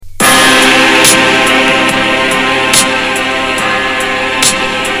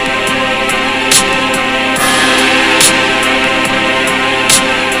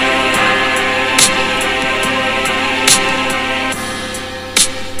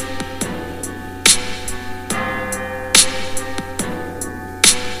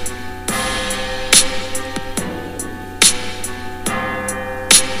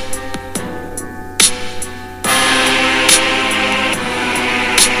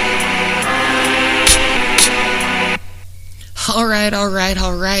All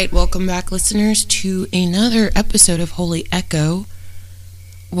right. Welcome back, listeners, to another episode of Holy Echo.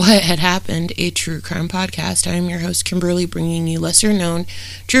 What had happened? A true crime podcast. I am your host, Kimberly, bringing you lesser-known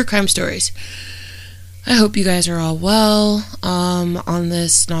true crime stories. I hope you guys are all well. On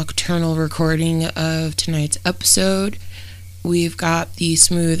this nocturnal recording of tonight's episode, we've got the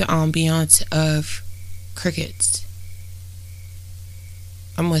smooth ambiance of crickets.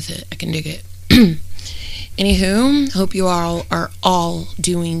 I'm with it. I can dig it. Anywho, hope you all are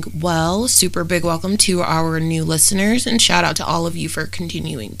doing well. Super big welcome to our new listeners, and shout out to all of you for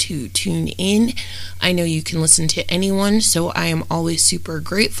continuing to tune in. I know you can listen to anyone, so I am always super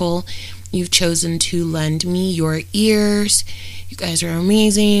grateful you've chosen to lend me your ears. You guys are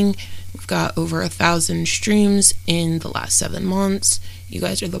amazing. We've got over 1,000 streams in the last 7 months. You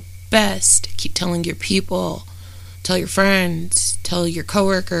guys are the best. Keep telling your people. Tell your friends, tell your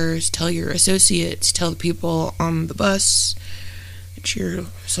coworkers, tell your associates, tell the people on the bus that you're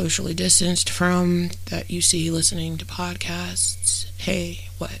socially distanced from, that you see listening to podcasts. Hey,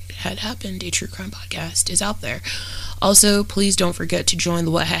 what had happened? A true crime podcast is out there. Also, please don't forget to join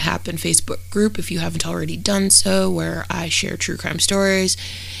the What Had Happened Facebook group if you haven't already done so, where I share true crime stories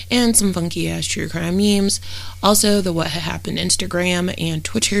and some funky ass true crime memes. Also, the What Had Happened Instagram and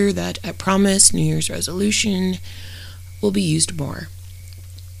Twitter that I promise, New Year's resolution, will be used more.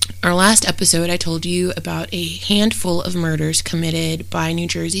 Our last episode, I told you about a handful of murders committed by New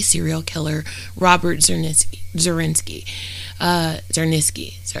Jersey serial killer Robert Zernisky. The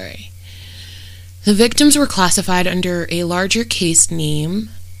victims were classified under a larger case name,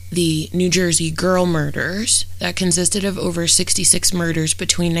 the New Jersey Girl Murders, that consisted of over 66 murders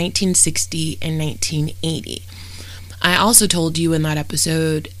between 1960 and 1980. I also told you in that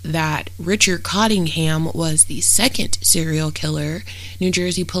episode that Richard Cottingham was the second serial killer New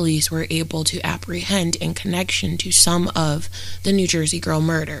Jersey police were able to apprehend in connection to some of the New Jersey Girl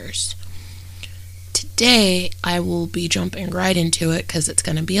murders. Today, I will be jumping right into it because it's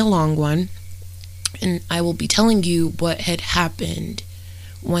going to be a long one, and I will be telling you what had happened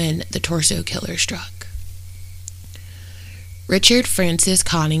when the Torso Killer struck. Richard Francis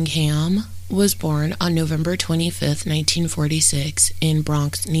Cottingham was born on November 25th, 1946 in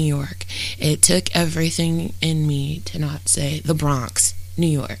Bronx, New York. It took everything in me to not say the Bronx, New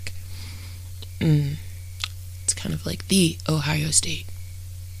York. It's kind of like the Ohio State.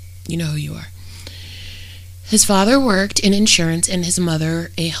 You know who you are. His father worked in insurance and his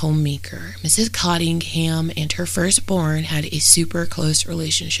mother a homemaker. Mrs. Cottingham and her firstborn had a super close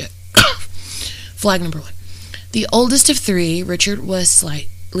relationship. Flag number 1. The oldest of 3, Richard was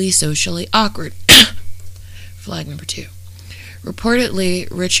slightly socially awkward. Flag number 2. Reportedly,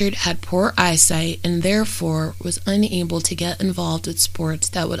 Richard had poor eyesight and therefore was unable to get involved with sports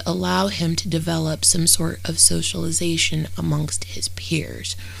that would allow him to develop some sort of socialization amongst his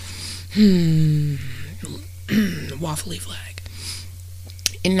peers. Waffly flag.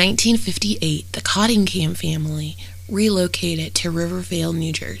 In 1958, the Cottingham family relocated to Rivervale,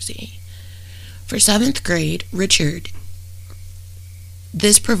 New Jersey. For 7th grade, Richard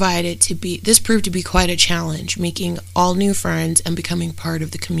This proved to be quite a challenge, making all new friends and becoming part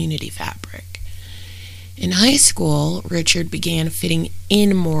of the community fabric. In high school, Richard began fitting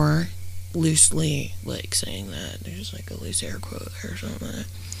in more loosely, like saying that, there's like a loose air quote or something,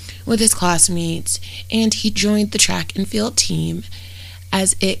 with his classmates, and he joined the track and field team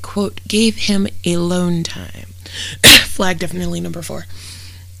as it, quote, gave him alone time. Flag definitely number 4.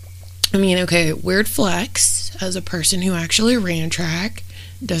 I mean, okay, weird flex as a person who actually ran track.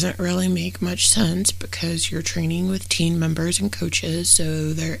 Doesn't really make much sense because you're training with team members and coaches,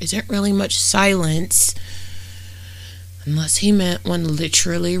 so there isn't really much silence. Unless he meant when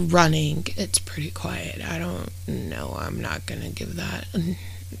literally running, it's pretty quiet. I don't know. I'm not going to give that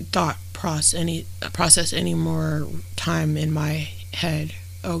thought process any more time in my head.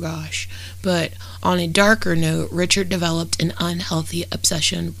 Oh gosh. But on a darker note, Richard developed an unhealthy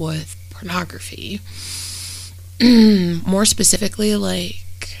obsession with pornography. More specifically, like,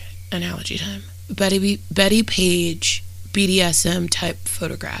 analogy time, Betty Page BDSM type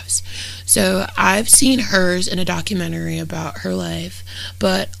photographs. So I've seen hers in a documentary about her life,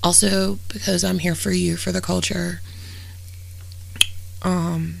 but also because I'm here for you, for the culture,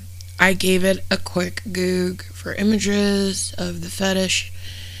 I gave it a quick Goog for images of the fetish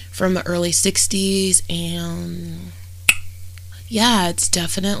from the early 60s, and yeah, it's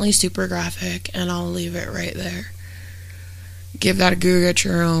definitely super graphic, and I'll leave it right there. Give that a Goog at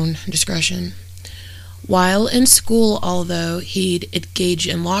your own discretion. While in school, although he'd engage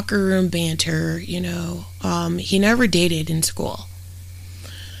in locker room banter, he never dated in school.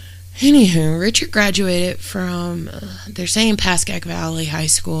 Anywho, Richard graduated from, they're saying Pascack Valley High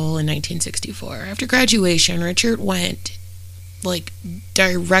School in 1964. After graduation, Richard went, like,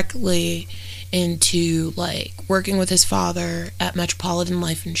 directly into, like, working with his father at Metropolitan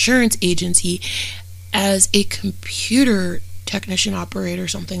Life Insurance Agency as a computer technician operator,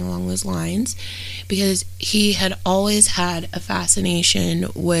 something along those lines, because he had always had a fascination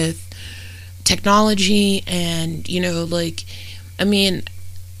with technology and, you know, like, I mean,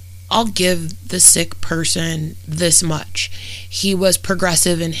 I'll give the sick person this much. He was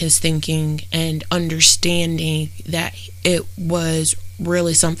progressive in his thinking and understanding that it was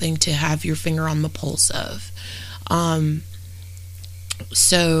really something to have your finger on the pulse of.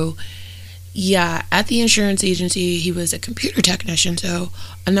 So, yeah, at the insurance agency, he was a computer technician. So,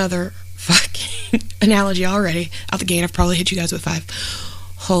 another fucking analogy already. Out the gate, I've probably hit you guys with 5.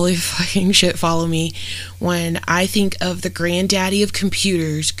 Holy fucking shit, follow me. When I think of the granddaddy of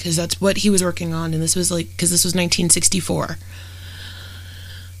computers, because that's what he was working on, and this was like, because this was 1964.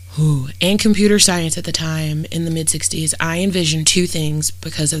 Ooh, and computer science at the time in the mid-60s, I envisioned two things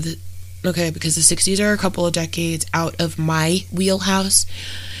because the 60s are a couple of decades out of my wheelhouse.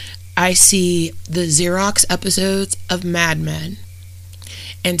 I see the Xerox episodes of Mad Men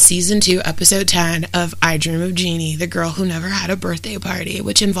and season 2, episode 10 of I Dream of Jeannie, the girl who never had a birthday party,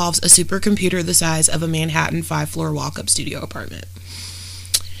 which involves a supercomputer the size of a Manhattan 5-floor walk-up studio apartment.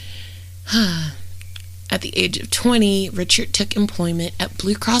 At the age of 20, Richard took employment at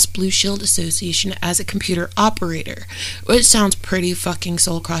Blue Cross Blue Shield Association as a computer operator, which sounds pretty fucking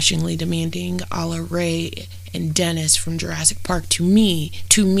soul-crushingly demanding, a la Ray and Dennis from Jurassic Park to me,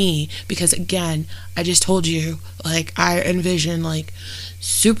 because again, I just told you, like, I envision, like,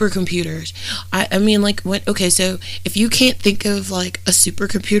 supercomputers. I mean, like, so if you can't think of, like, a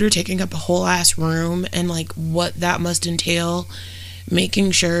supercomputer taking up a whole ass room and, like, what that must entail,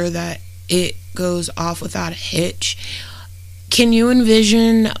 making sure that it goes off without a hitch, can you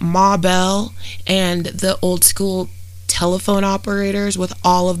envision Ma Bell and the old school telephone operators with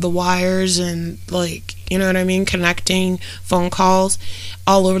all of the wires and, like, you know what I mean, connecting phone calls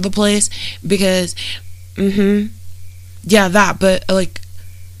all over the place? Because yeah, that, but like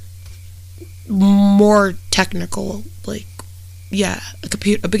more technical, like, yeah,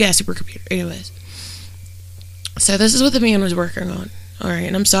 a big ass supercomputer. Anyways, so this is what the man was working on. All right,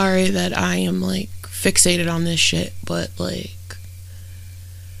 and I'm sorry that I am, like, fixated on this shit, but, like,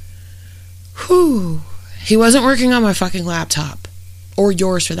 he wasn't working on my fucking laptop, or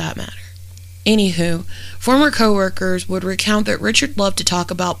yours for that matter. Anywho, former co-workers would recount that Richard loved to talk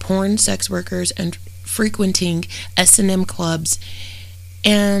about porn, sex workers, and frequenting S&M clubs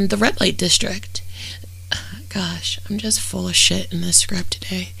and the red light district. Gosh, I'm just full of shit in this script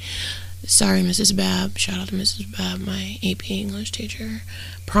today. Sorry, Mrs. Babb. Shout out to Mrs. Babb, my AP English teacher.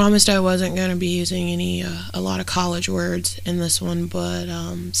 Promised I wasn't going to be using a lot of college words in this one, but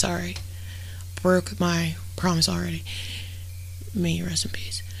sorry. Broke my promise already. May you rest in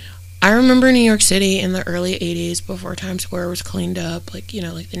peace. I remember New York City in the early 80s, before Times Square was cleaned up, like, you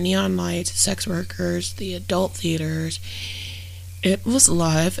know, like the neon lights, sex workers, the adult theaters. It was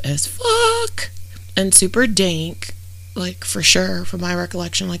live as fuck and super dank, like, for sure, from my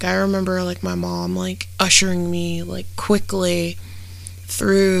recollection. Like, I remember, like, my mom, like, ushering me, like, quickly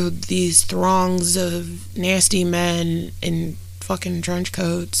through these throngs of nasty men in fucking trench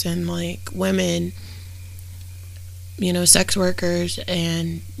coats and, like, women, you know, sex workers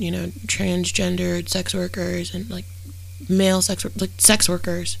and, you know, transgendered sex workers and, like, male sex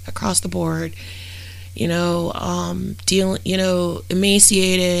workers across the board, you know,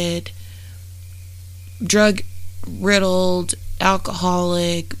 emaciated, drug riddled,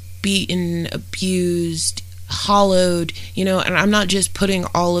 alcoholic, beaten, abused, hollowed, you know, and I'm not just putting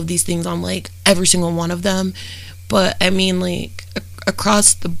all of these things on, like, every single one of them, but I mean, like,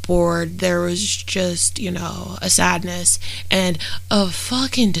 across the board, there was just, you know, a sadness and a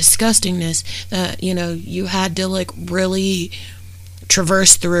fucking disgustingness that, you know, you had to, like, really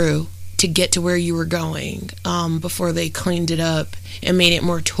traverse through to get to where you were going, before they cleaned it up and made it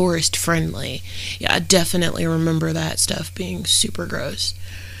more tourist friendly. Yeah, I definitely remember that stuff being super gross.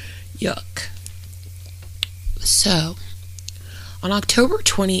 Yuck. So, on October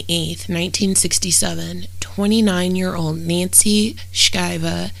 28th, 1967, 29-year-old Nancy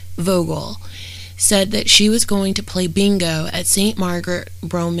Shiva Vogel said that she was going to play bingo at St. Margaret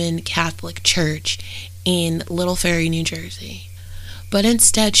Roman Catholic Church in Little Ferry, New Jersey. But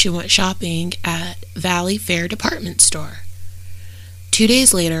instead she went shopping at Valley Fair Department Store. 2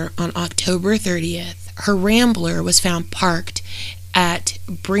 days later, on October 30th, her Rambler was found parked at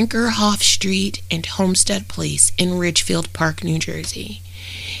Brinkerhoff Street and Homestead Place in Ridgefield Park, New Jersey.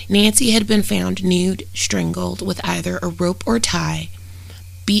 Nancy had been found nude, strangled with either a rope or tie,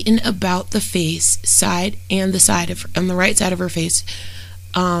 beaten about the face, side, and on the right side of her face.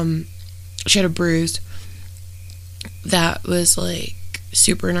 She had a bruise that was like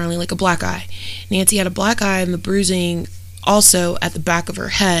super gnarly, like a black eye. Nancy had a black eye, and the bruising also at the back of her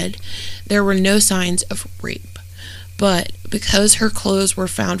head. There were no signs of rape, but because her clothes were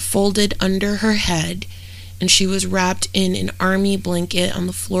found folded under her head and she was wrapped in an army blanket on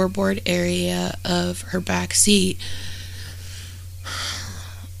the floorboard area of her back seat,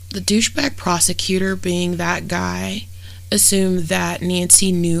 the douchebag prosecutor, being that guy, assumed that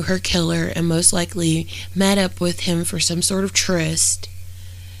Nancy knew her killer and most likely met up with him for some sort of tryst,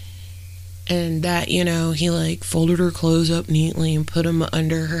 and that, he like folded her clothes up neatly and put them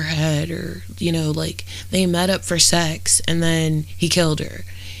under her head, or like they met up for sex and then he killed her.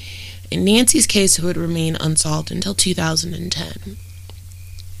 And Nancy's case would remain unsolved until 2010.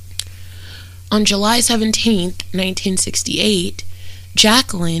 On July 17th, 1968,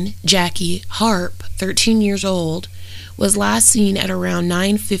 Jackie Harp, 13 years old, was last seen at around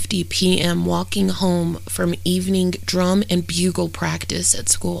 9:50 p.m. walking home from evening drum and bugle practice at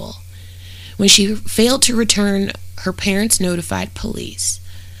school. When she failed to return, her parents notified police.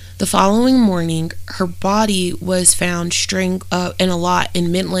 The following morning, her body was found in a lot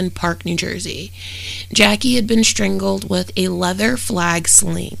in Midland Park, New Jersey. Jackie had been strangled with a leather flag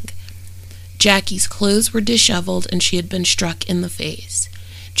sling. Jackie's clothes were disheveled and she had been struck in the face.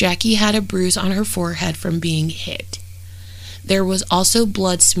 Jackie had a bruise on her forehead from being hit. There was also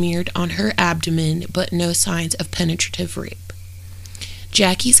blood smeared on her abdomen, but no signs of penetrative rape.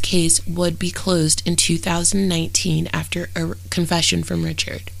 Jackie's case would be closed in 2019 after a confession from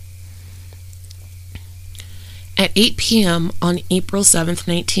Richard. At 8 p.m. on April 7,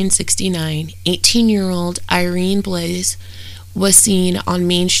 1969, 18-year-old Irene Blaze was seen on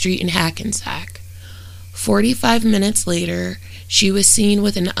Main Street in Hackensack. 45 minutes later, she was seen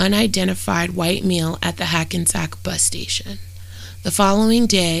with an unidentified white male at the Hackensack bus station. The following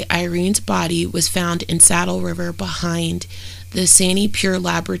day, Irene's body was found in Saddle River behind the Sani Pure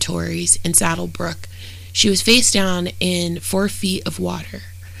Laboratories in Saddlebrook. She was face down in 4 feet of water.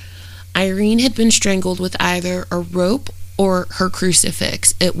 Irene had been strangled with either a rope or her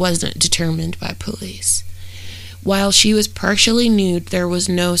crucifix. It wasn't determined by police. While she was partially nude, there was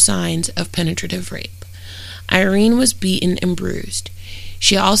no signs of penetrative rape. Irene was beaten and bruised.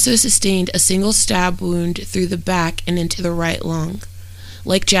 She also sustained a single stab wound through the back and into the right lung.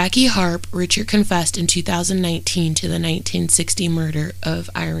 Like Jackie Harp, Richard confessed in 2019 to the 1960 murder of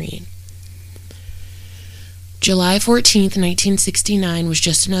Irene. July 14, 1969 was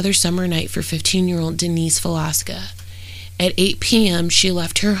just another summer night for 15-year-old Denise Velasca. At 8 p.m., she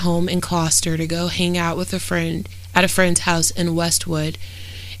left her home in Gloucester to go hang out with a friend at a friend's house in Westwood,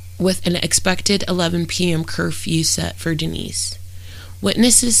 with an expected 11 p.m. curfew set for Denise.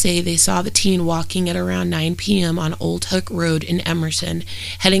 Witnesses say they saw the teen walking at around 9 p.m. on Old Hook Road in Emerson,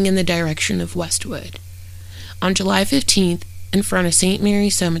 heading in the direction of Westwood. On July 15th, in front of St.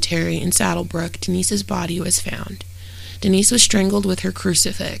 Mary's Cemetery in Saddlebrook, Denise's body was found. Denise was strangled with her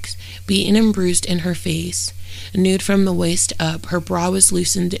crucifix, beaten and bruised in her face. Nude from the waist up, her bra was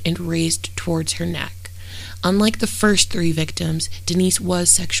loosened and raised towards her neck. Unlike the first 3 victims, Denise was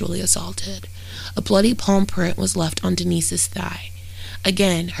sexually assaulted. A bloody palm print was left on Denise's thigh.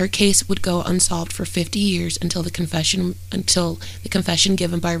 Again, her case would go unsolved for 50 years until the confession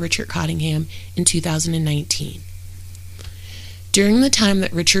given by Richard Cottingham in 2019. During the time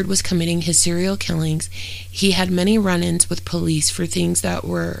that Richard was committing his serial killings, he had many run-ins with police for things that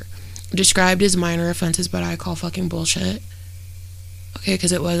were described as minor offenses, but I call fucking bullshit. Okay,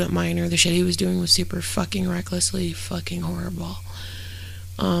 because it wasn't minor. The shit he was doing was super fucking recklessly fucking horrible.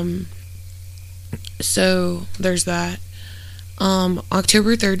 So there's that.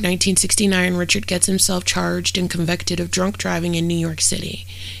 October 3rd, 1969, Richard gets himself charged and convicted of drunk driving in New York City.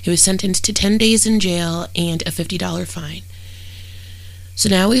 He was sentenced to 10 days in jail and a $50 fine. So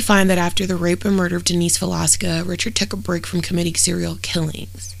now we find that after the rape and murder of Denise Velasca, Richard took a break from committing serial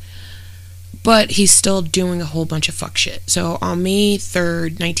killings. But he's still doing a whole bunch of fuck shit. So on May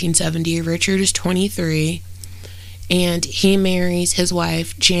 3rd, 1970, Richard is 23, and he marries his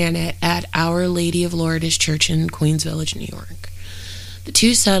wife, Janet, at Our Lady of Lourdes Church in Queens Village, New York. The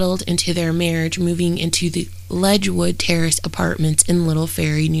two settled into their marriage, moving into the Ledgewood Terrace apartments in Little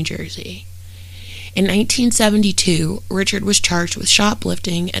Ferry, New Jersey. In 1972, Richard was charged with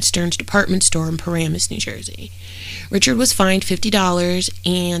shoplifting at Stern's department store in Paramus, New Jersey. Richard was fined $50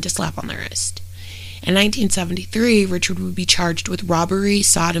 and a slap on the wrist. In 1973, Richard would be charged with robbery,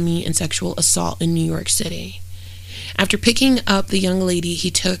 sodomy, and sexual assault in New York City. After picking up the young lady, he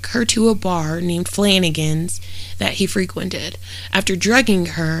took her to a bar named Flanagan's that he frequented. After drugging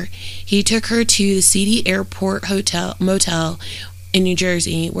her, he took her to the seedy airport motel in New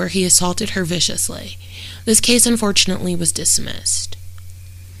Jersey, where he assaulted her viciously. This case, unfortunately, was dismissed.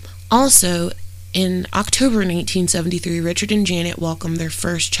 Also, in October 1973, Richard and Janet welcomed their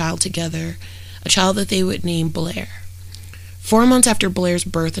first child together, a child that they would name Blair. 4 months after Blair's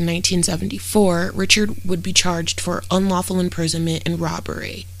birth in 1974, Richard would be charged for unlawful imprisonment and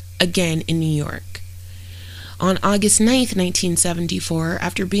robbery, again in New York. On August 9th, 1974,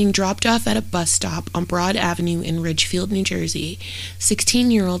 after being dropped off at a bus stop on Broad Avenue in Ridgefield, New Jersey,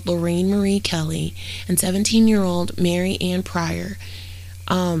 16-year-old Lorraine Marie Kelly and 17-year-old Mary Ann Pryor,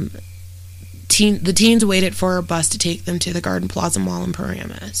 the teens waited for a bus to take them to the Garden Plaza Mall in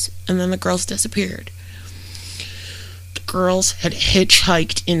Paramus, and then the girls disappeared. Girls had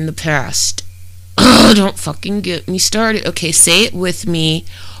hitchhiked in the past. Don't fucking get me started. Okay, say it with me.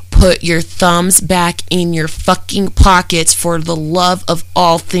 Put your thumbs back in your fucking pockets for the love of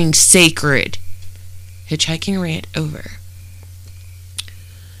all things sacred. Hitchhiking rant over.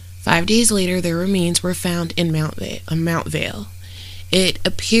 5 days later, their remains were found in Mount Vale. It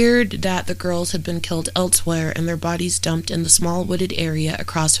appeared that the girls had been killed elsewhere and their bodies dumped in the small wooded area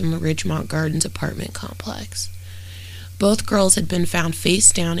across from the Ridgemont Gardens apartment complex. Both girls had been found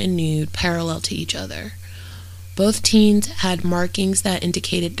face down and nude, parallel to each other. Both teens had markings that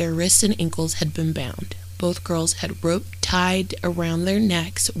indicated their wrists and ankles had been bound. Both girls had rope tied around their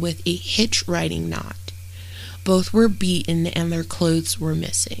necks with a hitch riding knot. Both were beaten and their clothes were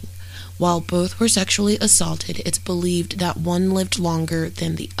missing. While both were sexually assaulted, it's believed that one lived longer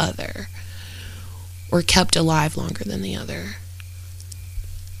than the other, or kept alive longer than the other.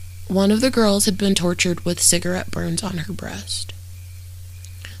 One of the girls had been tortured with cigarette burns on her breast.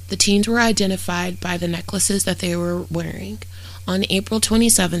 The teens were identified by the necklaces that they were wearing. On April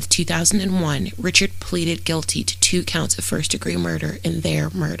 27, 2001, Richard pleaded guilty to 2 counts of first-degree murder in their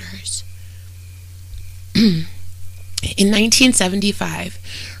murders. In 1975,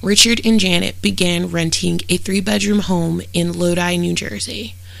 Richard and Janet began renting a 3-bedroom home in Lodi, New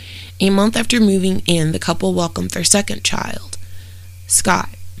Jersey. A month after moving in, the couple welcomed their second child, Scott.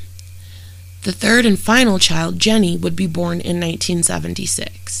 The third and final child, Jenny, would be born in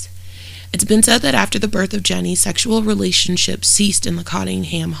 1976. It's been said that after the birth of Jenny, sexual relationships ceased in the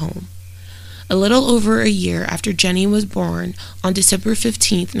Cottingham home. A little over a year after Jenny was born, on December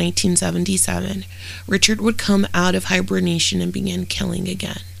 15, 1977, Richard would come out of hibernation and begin killing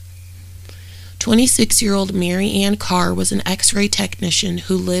again. 26-year-old Mary Ann Carr was an X-ray technician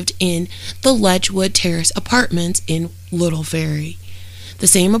who lived in the Ledgewood Terrace apartments in Little Ferry, the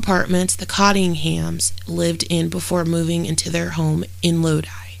same apartments the Cottinghams lived in before moving into their home in Lodi.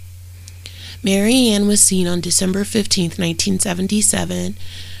 Mary Ann was seen on December 15, 1977,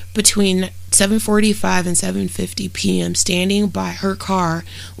 between 7:45 and 7:50 p.m. standing by her car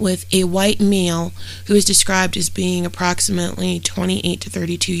with a white male who is described as being approximately 28 to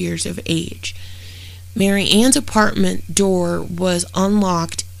 32 years of age. Mary Ann's apartment door was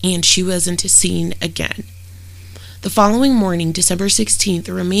unlocked and she wasn't seen again. The following morning, December 16th,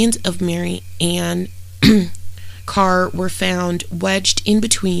 the remains of Mary Ann Carr were found wedged in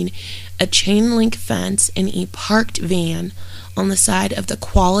between a chain-link fence and a parked van on the side of the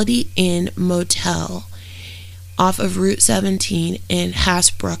Quality Inn Motel off of Route 17 in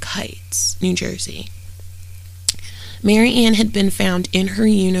Hasbrook Heights, New Jersey. Mary Ann had been found in her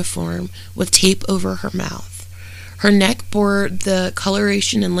uniform with tape over her mouth. Her neck bore the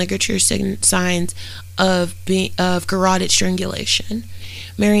coloration and ligature signs of carotid strangulation.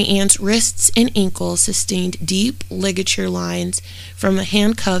 Mary Ann's wrists and ankles sustained deep ligature lines from the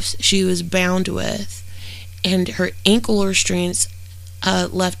handcuffs she was bound with, and her ankle restraints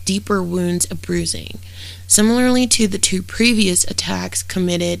left deeper wounds of bruising. Similarly to the 2 previous attacks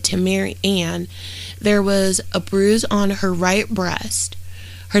committed to Mary Ann, there was a bruise on her right breast,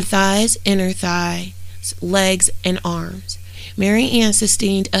 her thighs, inner thigh, legs, and arms. Mary Ann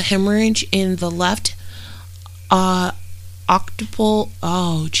sustained a hemorrhage in the left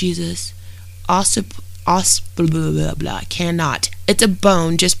cannot. It's a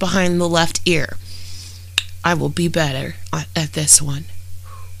bone just behind the left ear. I will be better at this one.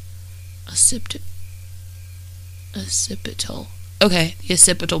 Occipital. Okay, the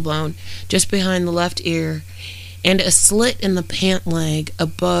occipital bone just behind the left ear, and a slit in the pant leg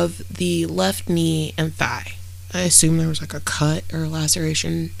above the left knee and thigh. I assume there was like a cut or a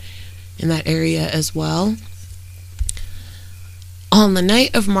laceration in that area as well. On the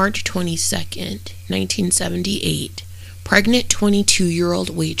night of March 22nd, 1978, pregnant 22-year-old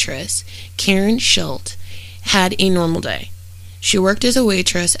waitress Karen Schilt had a normal day. She worked as a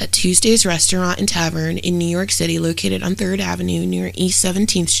waitress at Tuesday's Restaurant and Tavern in New York City, located on 3rd Avenue near East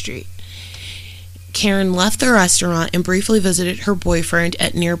 17th Street. Karen left the restaurant and briefly visited her boyfriend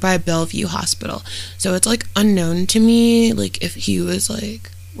at nearby Bellevue Hospital. So it's like unknown to me, like if he was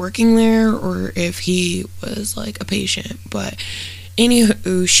like working there or if he was like a patient. But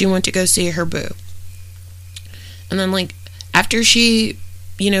anywho, she went to go see her boo. And then like after she,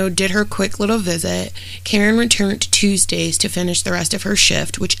 did her quick little visit, Karen returned Tuesdays to finish the rest of her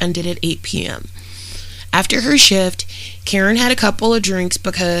shift, which ended at 8 p.m. After her shift, Karen had a couple of drinks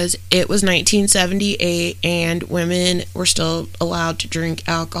because it was 1978 and women were still allowed to drink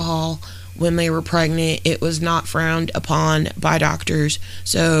alcohol when they were pregnant. It was not frowned upon by doctors,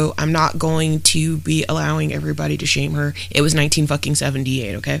 so I'm not going to be allowing everybody to shame her. It was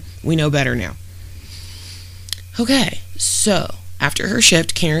 1978, okay? We know better now. Okay, so after her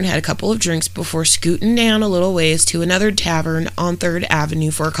shift, Karen had a couple of drinks before scooting down a little ways to another tavern on 3rd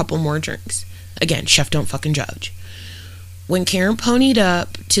Avenue for a couple more drinks. Again, chef don't fucking judge. When Karen ponied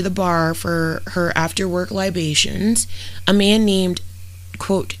up to the bar for her after-work libations, a man named,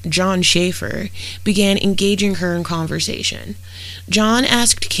 quote, John Schaefer began engaging her in conversation. John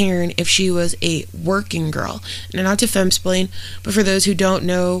asked Karen if she was a working girl. Now, not to femsplain, but for those who don't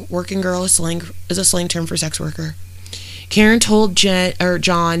know, working girl is a slang term for sex worker. Karen told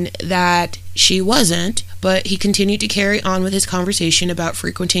John that she wasn't, but he continued to carry on with his conversation about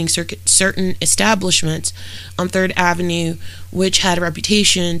frequenting certain establishments on 3rd Avenue, which had a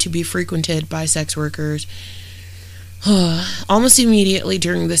reputation to be frequented by sex workers. Almost immediately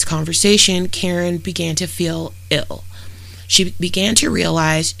during this conversation, Karen began to feel ill. She began to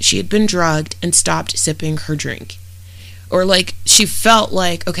realize she had been drugged and stopped sipping her drink. Or like she felt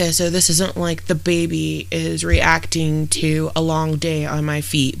like, okay, so this isn't like the baby is reacting to a long day on my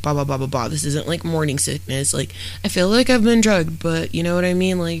feet, blah, blah, blah, blah, blah. This isn't like morning sickness. Like, I feel like I've been drugged, but you know what I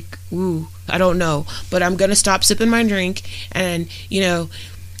mean? Like, I don't know. But I'm going to stop sipping my drink. And,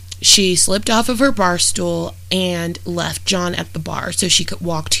 she slipped off of her bar stool and left John at the bar so she could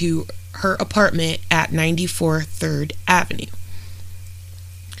walk to her apartment at 94 3rd Avenue.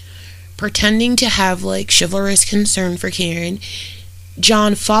 Pretending to have like chivalrous concern for Karen,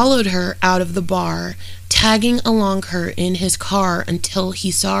 John followed her out of the bar, tagging along her in his car until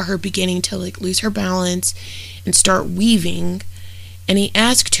he saw her beginning to like lose her balance and start weaving, and he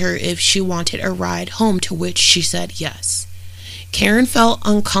asked her if she wanted a ride home, to which she said yes. Karen felt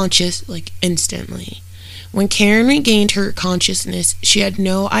unconscious like instantly. When Karen regained her consciousness, she had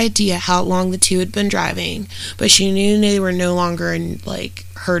no idea how long the two had been driving, but she knew they were no longer in like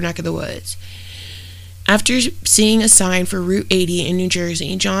her neck of the woods. After seeing a sign for Route 80 in New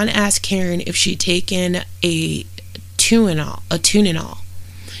Jersey, John asked Karen if she'd taken a Tuninol,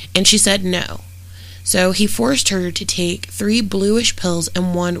 and she said no. So he forced her to take 3 bluish pills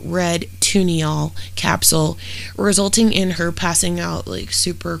and 1 red Tuninol capsule, resulting in her passing out like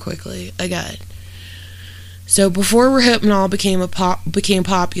super quickly again. So before Rohypnol became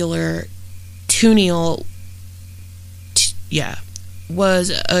popular, Tuninol,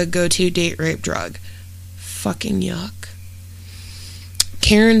 was a go-to date rape drug. Fucking yuck.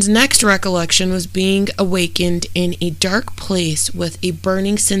 Karen's next recollection was being awakened in a dark place with a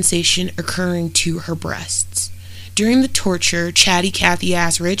burning sensation occurring to her breasts. During the torture, chatty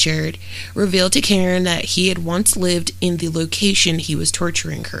Cathy-ass Richard revealed to Karen that he had once lived in the location he was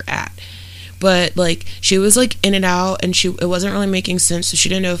torturing her at. But, like, she was, like, in and out, and it wasn't really making sense, so she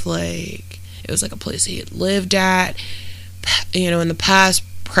didn't know if, like, it was, like, a place he had lived at, in the past,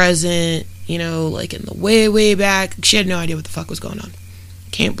 present, like, in the way, way back. She had no idea what the fuck was going on.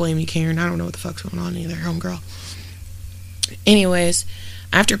 Can't blame you, Karen. I don't know what the fuck's going on either, homegirl. Anyways,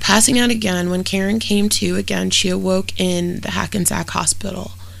 after passing out again, when Karen came to again, she awoke in the Hackensack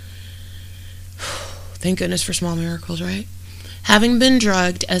Hospital. Thank goodness for small miracles, right? Having been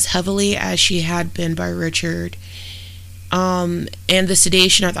drugged as heavily as she had been by Richard, and the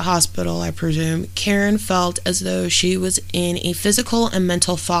sedation at the hospital, I presume, Karen felt as though she was in a physical and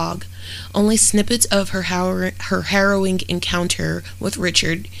mental fog. Only snippets of her harrowing encounter with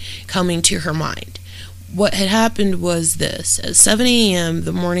Richard coming to her mind. What had happened was this. At 7 a.m.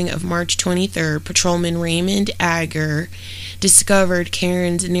 the morning of March 23rd, Patrolman Raymond Ager discovered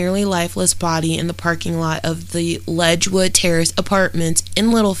Karen's nearly lifeless body in the parking lot of the Ledgewood Terrace Apartments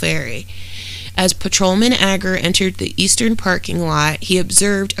in Little Ferry. As Patrolman Ager entered the eastern parking lot, he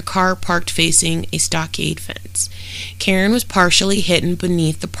observed a car parked facing a stockade fence. Karen was partially hidden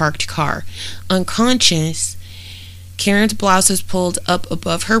beneath the parked car. Unconscious, Karen's blouse was pulled up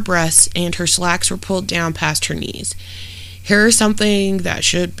above her breasts and her slacks were pulled down past her knees. Here is something that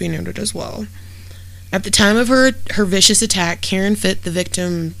should be noted as well. At the time of her vicious attack, Karen fit the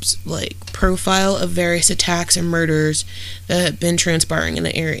victim's profile of various attacks and murders that had been transpiring in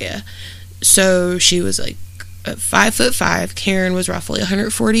the area. So she was 5'5". Karen was roughly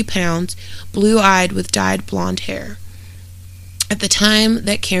 140 pounds, blue-eyed with dyed blonde hair. At the time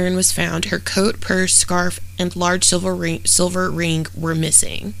that Karen was found, her coat, purse, scarf, and large silver ring were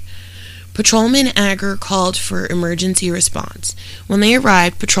missing. Patrolman Ager called for emergency response. When they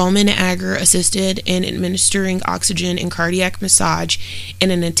arrived, Patrolman Ager assisted in administering oxygen and cardiac massage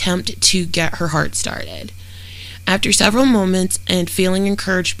in an attempt to get her heart started. After several moments and feeling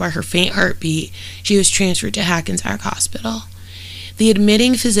encouraged by her faint heartbeat, she was transferred to Hackensack Hospital. The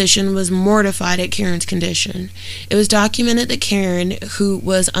admitting physician was mortified at Karen's condition. It was documented that Karen, who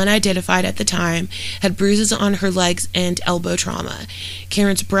was unidentified at the time, had bruises on her legs and elbow trauma.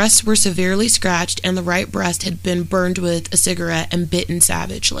 Karen's breasts were severely scratched and the right breast had been burned with a cigarette and bitten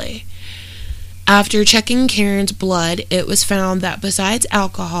savagely. After checking Karen's blood, it was found that besides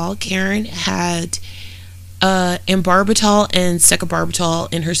alcohol, Karen had ambarbital and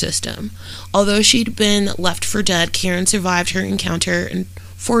secobarbital in her system. Although she'd been left for dead, Karen survived her encounter and,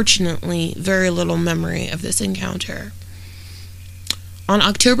 fortunately, very little memory of this encounter. On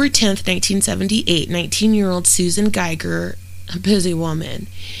October 10th, 1978, 19-year-old Susan Geiger, a busy woman,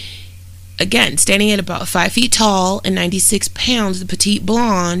 again, standing at about 5 feet tall and 96 pounds, the petite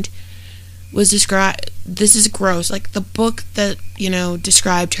blonde, was described. This is gross. The book that,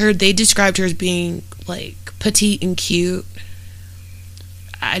 described her, they described her as being, petite and cute.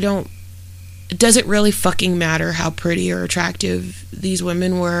 It doesn't really fucking matter how pretty or attractive these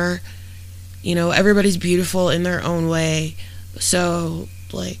women were. Everybody's beautiful in their own way. So,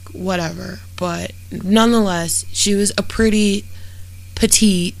 whatever. But nonetheless, she was a pretty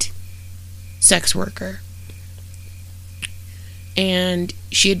petite sex worker. And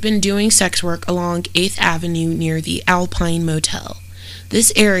she had been doing sex work along 8th Avenue near the Alpine Motel.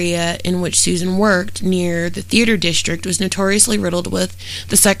 This area in which Susan worked, near the theater district, was notoriously riddled with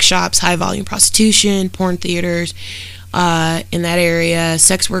the sex shops, high-volume prostitution, porn theaters. In that area,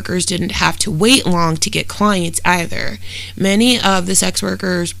 sex workers didn't have to wait long to get clients either. Many of the sex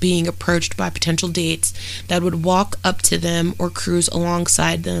workers being approached by potential dates that would walk up to them or cruise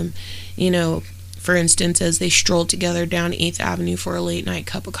alongside them, for instance, as they strolled together down 8th Avenue for a late-night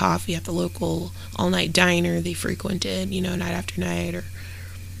cup of coffee at the local all-night diner they frequented, night after night, or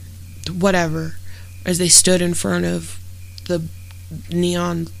whatever, as they stood in front of the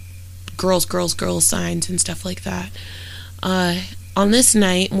neon girls signs and stuff like that. On this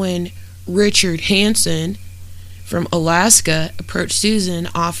night, when Richard Hansen from Alaska approached Susan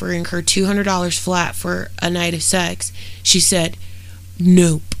offering her $200 flat for a night of sex, she said,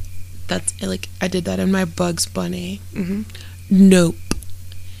 "Nope." That's I did that in my Bugs Bunny. Nope.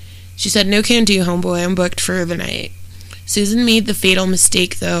 She said, "No can do, homeboy. I'm booked for the night." Susan made the fatal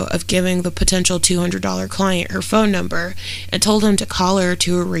mistake, though, of giving the potential $200 client her phone number and told him to call her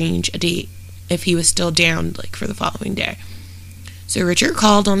to arrange a date if he was still down, for the following day. So Richard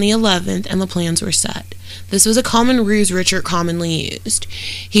called on the 11th and the plans were set. This was a common ruse Richard commonly used.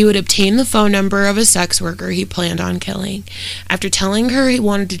 He would obtain the phone number of a sex worker he planned on killing. After telling her he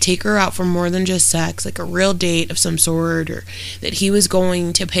wanted to take her out for more than just sex, a real date of some sort, or that he was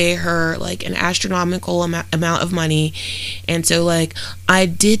going to pay her an astronomical amount of money. And so I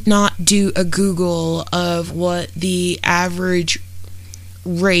did not do a Google of what the average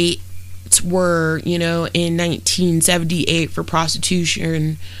rate were, in 1978 for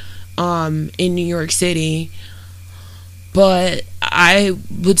prostitution in New York City, but I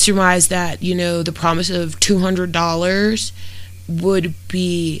would surmise that, the promise of $200 would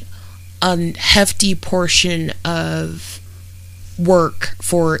be a hefty portion of work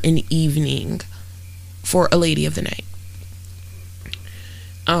for an evening for a lady of the night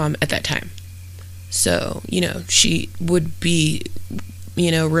at that time. So, she would be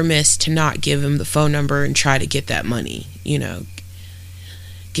remiss to not give him the phone number and try to get that money,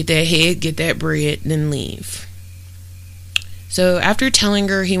 get that head, get that bread, then leave. So after telling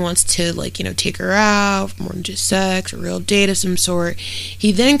her he wants to, take her out for more than just sex, a real date of some sort,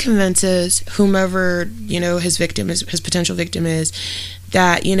 he then convinces whomever, his potential victim is,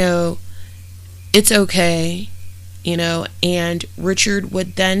 that, it's okay, and Richard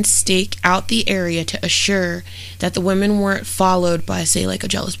would then stake out the area to assure that the women weren't followed by, say, a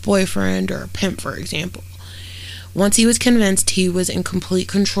jealous boyfriend or a pimp, for example. Once he was convinced he was in complete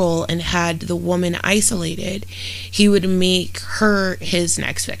control and had the woman isolated, he would make her his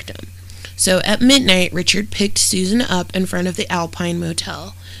next victim. So at midnight, Richard picked Susan up in front of the Alpine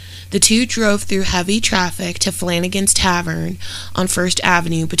Motel. The two drove through heavy traffic to Flanagan's Tavern on 1st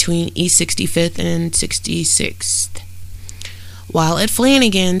Avenue between East 65th and 66th. While at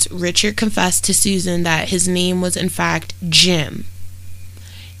Flanagan's, Richard confessed to Susan that his name was in fact Jim,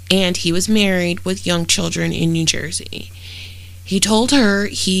 and he was married with young children in New Jersey. He told her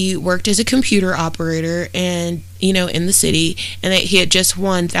he worked as a computer operator and, in the city, and that he had just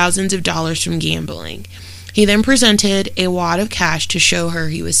won thousands of dollars from gambling. He then presented a wad of cash to show her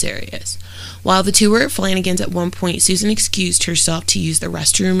he was serious. While the two were at Flanagan's, at one point, Susan excused herself to use the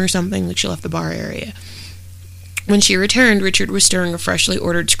restroom or something, like she left the bar area. When she returned, Richard was stirring a freshly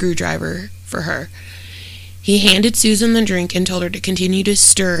ordered screwdriver for her. He handed Susan the drink and told her to continue to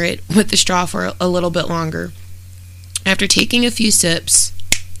stir it with the straw for a little bit longer. After taking a few sips,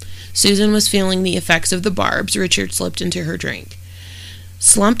 Susan was feeling the effects of the barbs Richard slipped into her drink.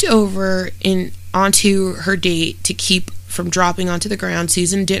 Slumped over onto her date to keep from dropping onto the ground,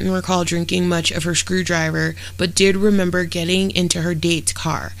 Susan didn't recall drinking much of her screwdriver, but did remember getting into her date's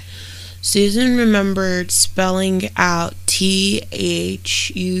car. Susan remembered spelling out THUNDERBIRD,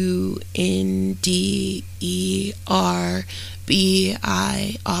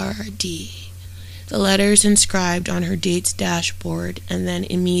 the letters inscribed on her date's dashboard, and then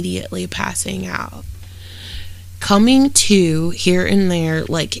immediately passing out. Coming to here and there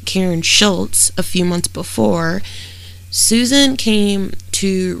like Karen Schultz a few months before, Susan came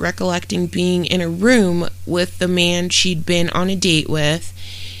to recollecting being in a room with the man she'd been on a date with,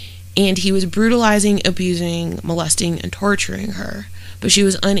 and he was brutalizing, abusing, molesting, and torturing her, but she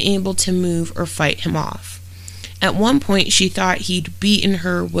was unable to move or fight him off. At one point, she thought he'd beaten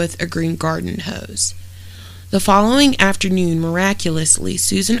her with a green garden hose. The following afternoon, miraculously,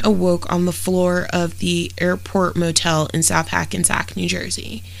 Susan awoke on the floor of the Airport Motel in South Hackensack, New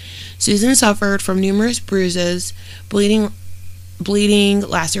Jersey. Susan suffered from numerous bruises, bleeding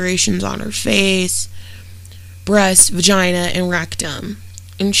lacerations on her face, breast, vagina, and rectum.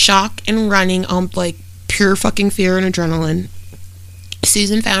 In shock and running on pure fucking fear and adrenaline,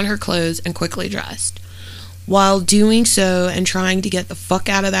 Susan found her clothes and quickly dressed. While doing so and trying to get the fuck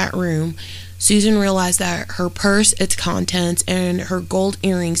out of that room, Susan realized that her purse, its contents, and her gold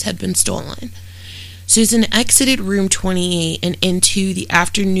earrings had been stolen. Susan exited room 28 and into the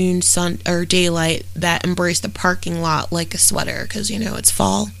afternoon sun or daylight that embraced the parking lot like a sweater, because it's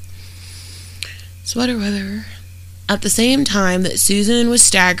fall. Sweater weather. At the same time that Susan was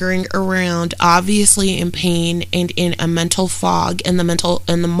staggering around, obviously in pain and in a mental fog in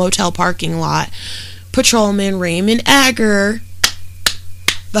the motel parking lot, Patrolman Raymond Agger,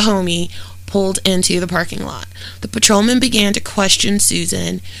 the homie, pulled into the parking lot. The patrolman began to question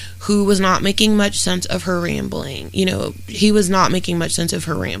Susan, who was not making much sense of her rambling. He was not making much sense of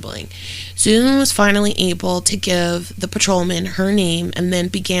her rambling. Susan was finally able to give the patrolman her name and then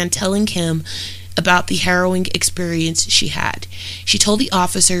began telling him about the harrowing experience she had. She told the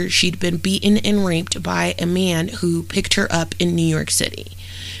officer she'd been beaten and raped by a man who picked her up in New York City.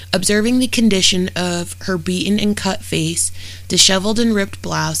 Observing the condition of her beaten and cut face, disheveled and ripped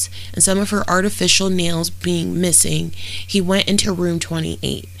blouse, and some of her artificial nails being missing, he went into room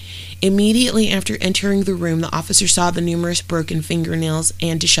 28. Immediately after entering the room, the officer saw the numerous broken fingernails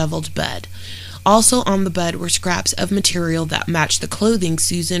and disheveled bed. Also on the bed were scraps of material that matched the clothing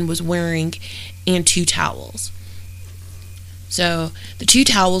Susan was wearing and 2 towels. So, the 2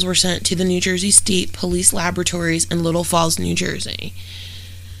 towels were sent to the New Jersey State Police Laboratories in Little Falls, New Jersey.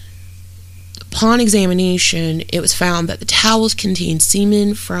 Upon examination, it was found that the towels contained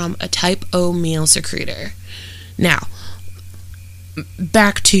semen from a type O male secretor. Now,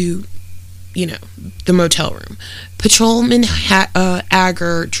 back to, the motel room. Patrolman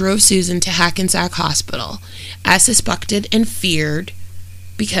Agger drove Susan to Hackensack Hospital, as suspected and feared,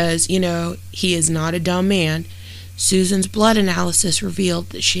 because, he is not a dumb man. Susan's blood analysis revealed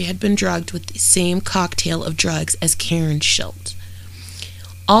that she had been drugged with the same cocktail of drugs as Karen Schultz.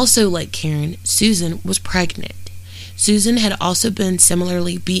 Also like Karen, Susan was pregnant. Susan had also been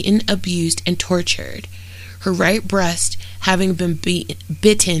similarly beaten, abused, and tortured, her right breast having been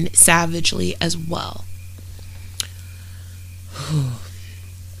bitten savagely as well.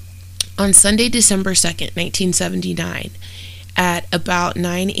 On Sunday, December 2nd, 1979, at about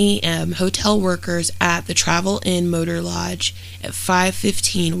 9 a.m., hotel workers at the Travel Inn Motor Lodge at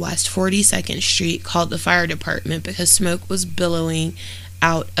 515 West 42nd Street called the fire department because smoke was billowing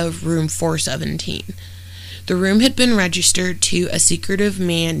out of room 417. The room had been registered to a secretive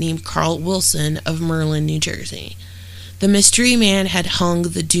man named Carl Wilson of Merlin, New Jersey. The mystery man had hung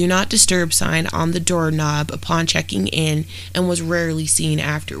the Do Not Disturb sign on the doorknob upon checking in and was rarely seen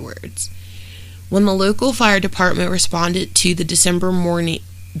afterwards. When the local fire department responded to the December morning,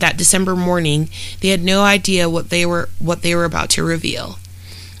 they had no idea what they were about to reveal.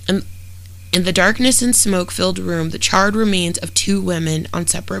 In the darkness and smoke-filled room, the charred remains of 2 women on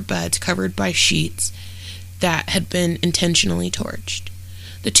separate beds covered by sheets that had been intentionally torched.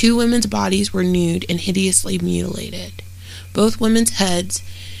 The 2 women's bodies were nude and hideously mutilated. Both women's heads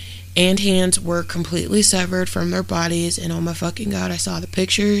and hands were completely severed from their bodies, and oh my fucking god, I saw the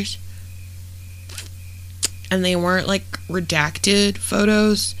pictures. And they weren't like redacted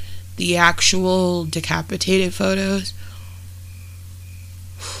photos, the actual decapitated photos.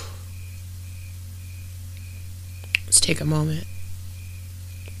 Let's take a moment.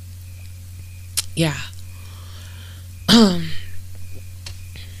 Yeah.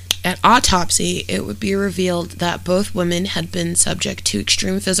 At autopsy, it would be revealed that both women had been subject to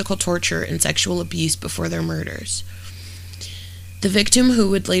extreme physical torture and sexual abuse before their murders. The victim, who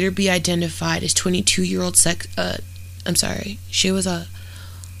would later be identified as 22-year-old she was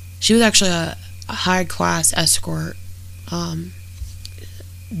actually a high-class escort,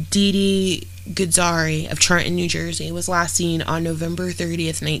 Didi Goodsari of Trenton, New Jersey, was last seen on November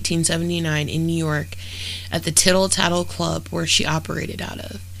 30th, 1979 in New York at the Tittle Tattle Club where she operated out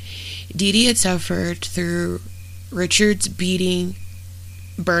of. Didi had suffered through Richard's beating,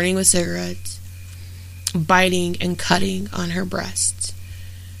 burning with cigarettes, biting, and cutting on her breasts.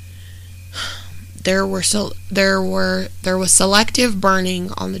 There was selective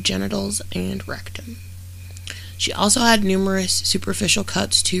burning on the genitals and rectum. She also had numerous superficial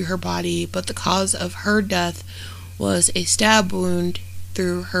cuts to her body, but the cause of her death was a stab wound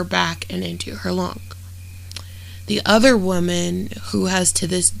through her back and into her lung. The other woman, who has to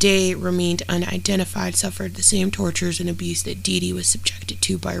this day remained unidentified, suffered the same tortures and abuse that Didi was subjected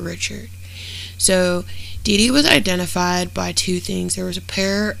to by Richard. So, Didi was identified by 2 things. There was a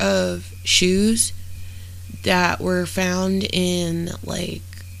pair of shoes that were found in, like,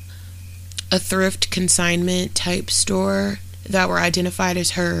 a thrift consignment type store that were identified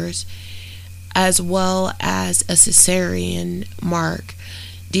as hers, as well as a cesarean mark.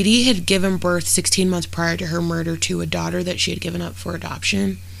 Didi had given birth 16 months prior to her murder to a daughter that she had given up for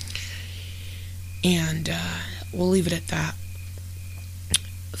adoption. And we'll leave it at that.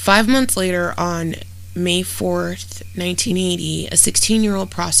 5 months later, on May 4th, 1980, a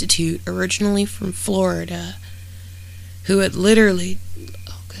 16-year-old prostitute, originally from Florida, who had literally...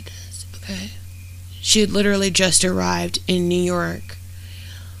 Oh, goodness. Okay. She had literally just arrived in New York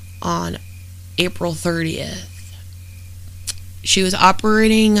on April 30th. She was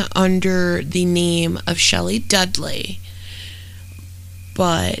operating under the name of Shelley Dudley,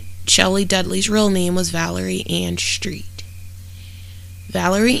 but Shelley Dudley's real name was Valerie Ann Street.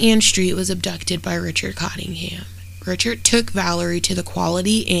 Valerie Ann Street was abducted by Richard Cottingham. Richard took Valerie to the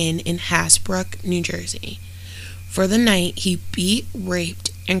Quality Inn in Hasbrook, New Jersey. For the night, he beat, raped,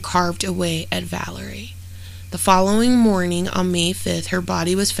 and carved away at Valerie. The following morning, on May 5th, her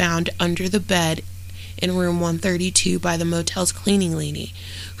body was found under the bed in room 132 by the motel's cleaning lady,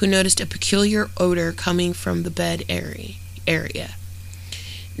 who noticed a peculiar odor coming from the bed area.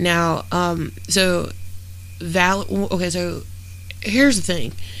 Now, so here's the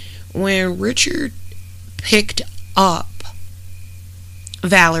thing. When Richard picked up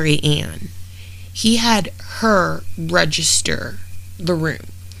Valerie Ann, he had her register the room.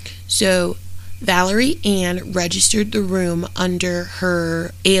 So Valerie Ann registered the room under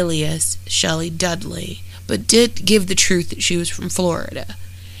her alias, Shelley Dudley, but did give the truth that she was from Florida.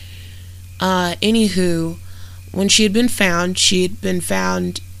 Anywho, when she had been found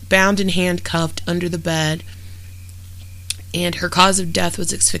bound and handcuffed under the bed, and her cause of death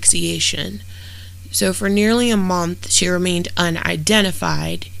was asphyxiation. So for nearly a month, she remained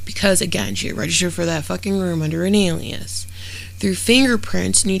unidentified because, again, she had registered for that fucking room under an alias. Through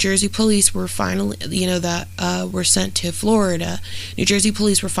fingerprints, New Jersey police were finally, were sent to Florida. New Jersey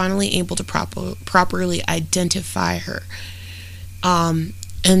police were finally able to properly identify her.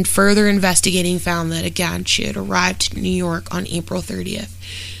 And further investigating found that, again, she had arrived to New York on April 30th.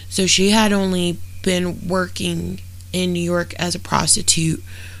 So she had only been working in New York as a prostitute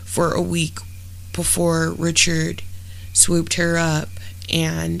for a week before Richard swooped her up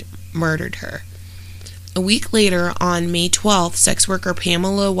and murdered her. A week later, on May 12th, sex worker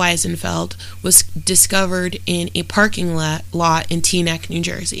Pamela Weisenfeld was discovered in a parking lot in Teaneck, New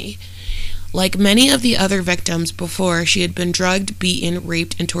Jersey. Like many of the other victims before, she had been drugged, beaten,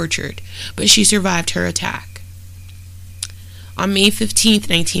 raped, and tortured, but she survived her attack. On May 15th,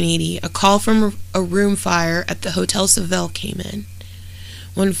 1980, a call from a room fire at the Hotel Seville came in.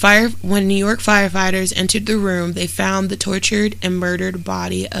 When New York firefighters entered the room, they found the tortured and murdered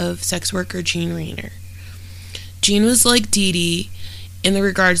body of sex worker Jean Rayner. Jean was like Dee Dee in the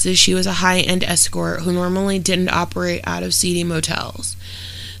regards that she was a high-end escort who normally didn't operate out of seedy motels.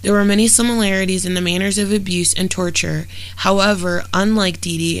 There were many similarities in the manners of abuse and torture. However, unlike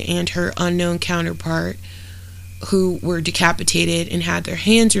Dee Dee and her unknown counterpart, who were decapitated and had their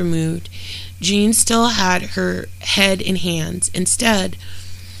hands removed, Jean still had her head and hands. Instead,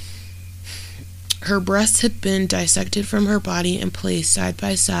 her breasts had been dissected from her body and placed side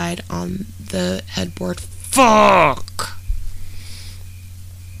by side on the headboard. Fuck!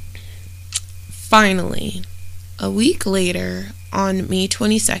 Finally, a week later, on May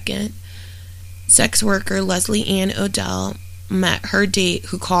 22nd, sex worker Leslie Ann Odell met her date,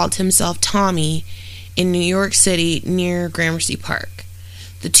 who called himself Tommy, in New York City near Gramercy Park.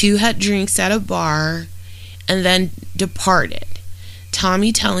 The two had drinks at a bar and then departed,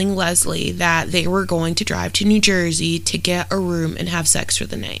 Tommy telling Leslie that they were going to drive to New Jersey to get a room and have sex for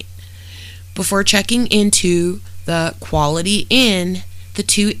the night. Before checking into the Quality Inn, the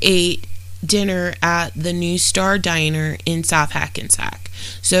two ate dinner at the New Star Diner in South Hackensack.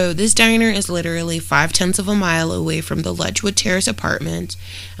 So this diner is literally 0.5 of a mile away from the Ledgewood Terrace apartment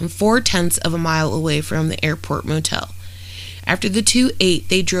and 0.4 of a mile away from the Airport Motel. After the two ate,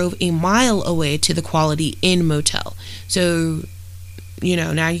 they drove a mile away to the Quality Inn Motel. So,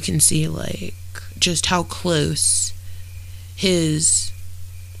 now you can see, just how close his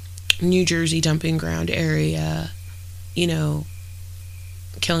New Jersey dumping ground area,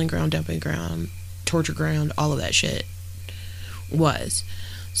 killing ground, dumping ground, torture ground, all of that shit was.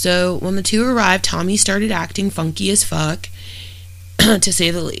 So when the two arrived, Tommy started acting funky as fuck, to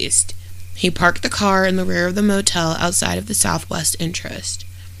say the least. He parked the car in the rear of the motel outside of the Southwest Interest.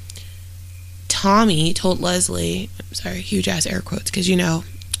 Tommy told Leslie, huge ass air quotes, because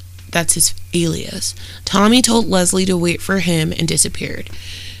that's his alias. Tommy told Leslie to wait for him and disappeared.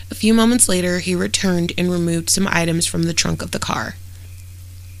 A few moments later, he returned and removed some items from the trunk of the car.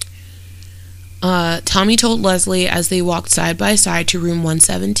 Tommy told Leslie as they walked side by side to room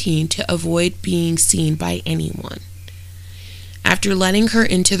 117 to avoid being seen by anyone. After letting her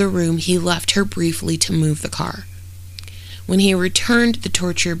into the room, he left her briefly to move the car. When he returned, the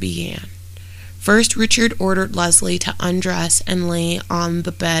torture began. First, Richard ordered Leslie to undress and lay on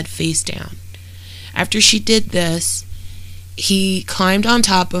the bed face down. After she did this, he climbed on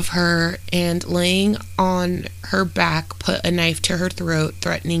top of her and, laying on her back, put a knife to her throat,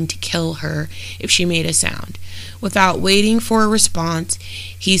 threatening to kill her if she made a sound. Without waiting for a response,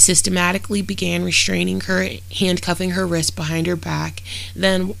 he systematically began restraining her, handcuffing her wrists behind her back,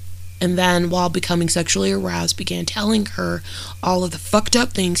 and then, while becoming sexually aroused, began telling her all of the fucked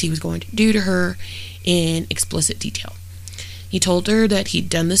up things he was going to do to her in explicit detail. He told her that he'd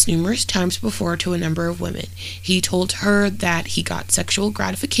done this numerous times before to a number of women. He told her that he got sexual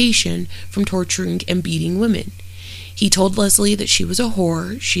gratification from torturing and beating women. He told Leslie that she was a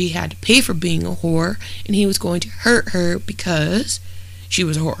whore, she had to pay for being a whore, and he was going to hurt her because she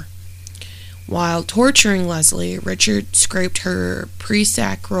was a whore. While torturing Leslie, Richard scraped her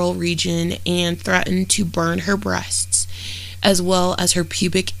presacral region and threatened to burn her breasts, as well as her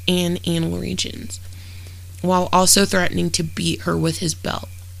pubic and anal regions, while also threatening to beat her with his belt.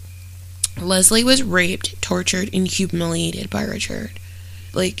 Leslie was raped, tortured, and humiliated by Richard.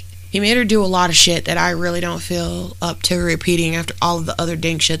 He made her do a lot of shit that I really don't feel up to repeating after all of the other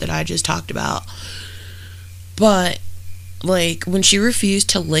dank shit that I just talked about. But, when she refused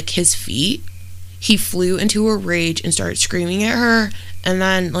to lick his feet, he flew into a rage and started screaming at her, and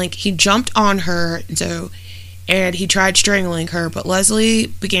then, he jumped on her, and he tried strangling her, but Leslie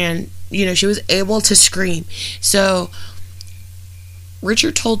began, she was able to scream. So,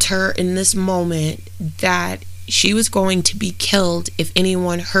 Richard told her in this moment that she was going to be killed if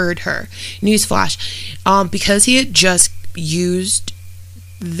anyone heard her. Newsflash, because he had just used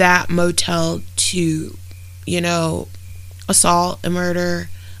that motel to, assault and murder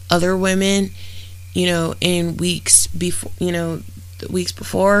other women, in weeks before,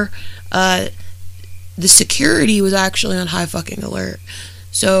 the security was actually on high fucking alert.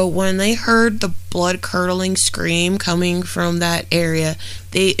 So when they heard the blood-curdling scream coming from that area,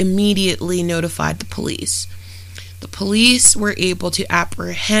 they immediately notified the police. The police were able to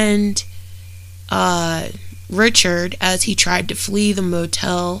apprehend Richard as he tried to flee the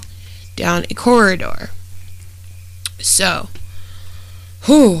motel down a corridor. So,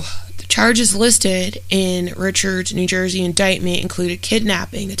 the charges listed in Richard's New Jersey indictment included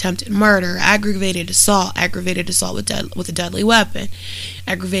kidnapping, attempted murder, aggravated assault with a deadly weapon,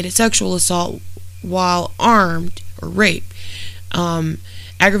 aggravated sexual assault while armed, or rape,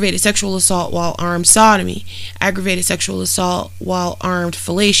 aggravated sexual assault while armed sodomy, aggravated sexual assault while armed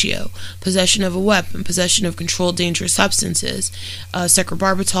fellatio, possession of a weapon, possession of controlled dangerous substances,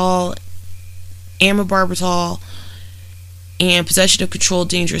 secribarbital, amibarbital, and possession of controlled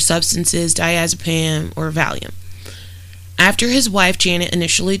dangerous substances, diazepam or Valium. After his wife Janet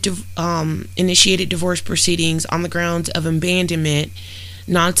initiated divorce proceedings on the grounds of abandonment,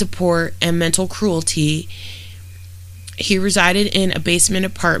 non-support, and mental cruelty, he resided in a basement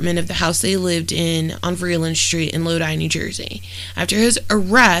apartment of the house they lived in on Vreeland Street in Lodi, New Jersey. After his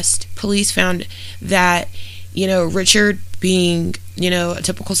arrest, police found that, Richard, being, a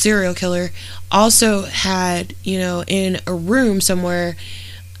typical serial killer, also had, in a room somewhere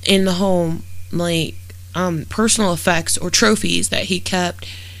in the home, like, personal effects or trophies that he kept,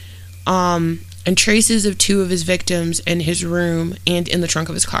 and traces of 2 of his victims in his room and in the trunk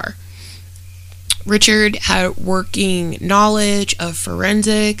of his car. Richard had working knowledge of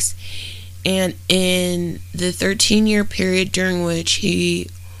forensics, and in the 13-year period during which he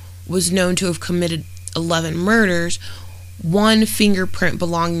was known to have committed 11 murders, 1 fingerprint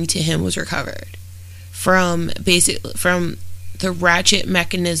belonging to him was recovered from the ratchet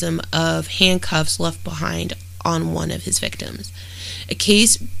mechanism of handcuffs left behind on one of his victims. A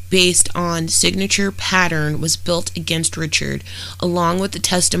case based on signature pattern was built against Richard, along with the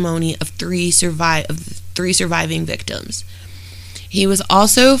testimony of the 3 surviving victims. He was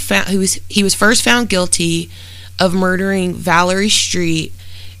also he was first found guilty of murdering Valerie Street,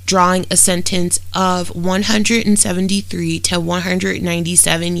 drawing a sentence of 173 to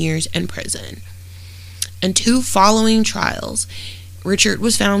 197 years in prison. In 2 following trials, Richard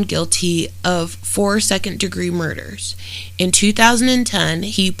was found guilty of 4 second-degree murders. In 2010,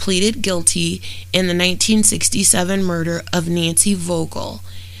 he pleaded guilty in the 1967 murder of Nancy Vogel.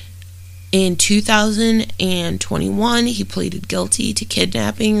 In 2021, he pleaded guilty to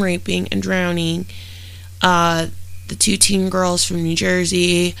kidnapping, raping, and drowning the 2 teen girls from New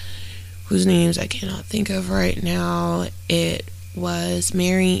Jersey, whose names I cannot think of right now. It was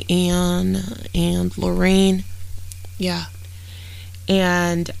Mary Ann and Lorraine. Yeah.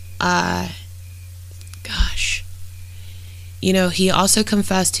 And, he also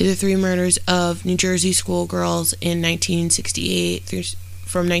confessed to the 3 murders of New Jersey schoolgirls in 1968,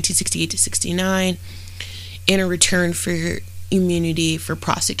 from 1968 to 69, in a return for immunity for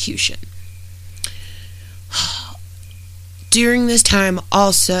prosecution. During this time,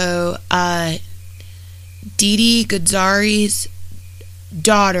 also, Didi Goodsari's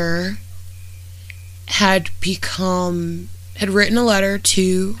daughter had written a letter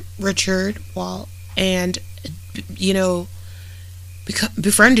to Richard and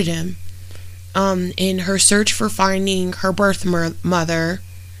befriended him. In her search for finding her birth mother,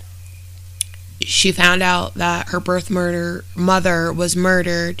 she found out that her birth mother was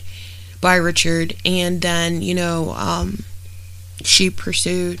murdered by Richard, and then she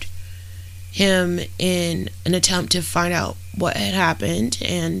pursued him in an attempt to find out what had happened,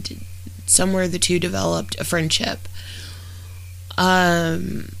 and somewhere the 2 developed a friendship.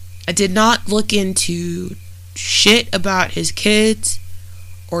 I did not look into shit about his kids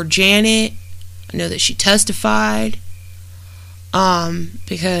or Janet. I know that she testified,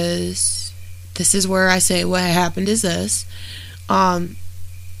 because this is where I say what happened is this.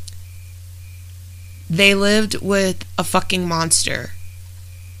 They lived with a fucking monster.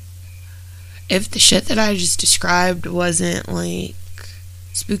 If the shit that I just described wasn't like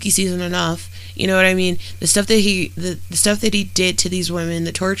spooky season enough, you know what I mean? The stuff that he did to these women,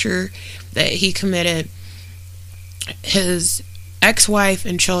 the torture that he committed, his ex-wife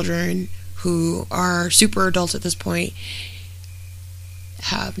and children, who are super adults at this point,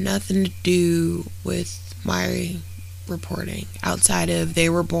 have nothing to do with my reporting outside of they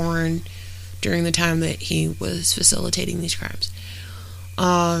were born during the time that he was facilitating these crimes.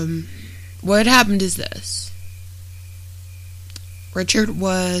 What happened is this. Richard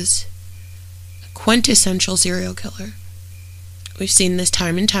was a quintessential serial killer. We've seen this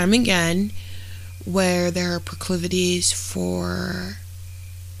time and time again, where there are proclivities for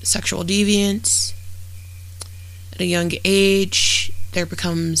sexual deviance. At a young age, there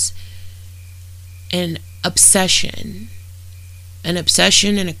becomes an obsession and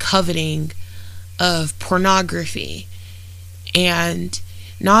a coveting of pornography, and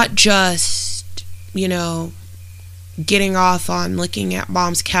not just, getting off on looking at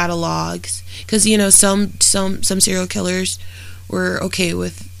mom's catalogs, because some serial killers were okay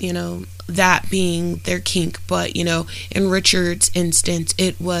with that being their kink, but in Richard's instance,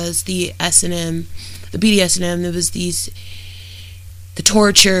 it was the S&M, the BDSM. It was the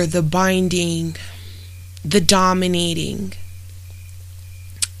torture, the binding, the dominating,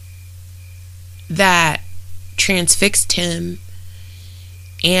 that transfixed him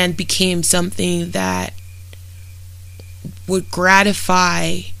and became something that would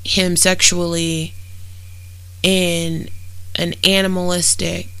gratify him sexually in an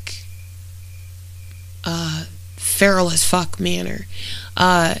animalistic, feral as fuck manner.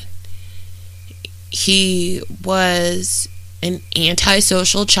 He was an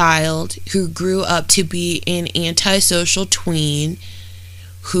antisocial child who grew up to be an antisocial tween,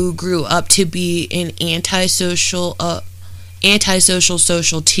 who grew up to be an antisocial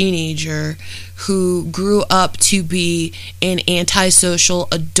social teenager, who grew up to be an antisocial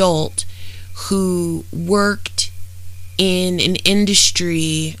adult, who worked in an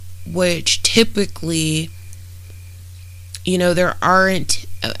industry which typically, there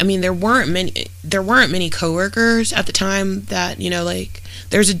weren't many coworkers at the time that,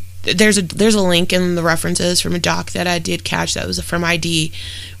 there's a link in the references from a doc that I did catch that was from ID,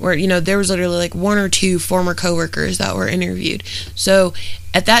 where, there was literally like one or two former coworkers that were interviewed. So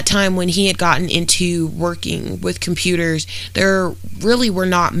at that time when he had gotten into working with computers, there really were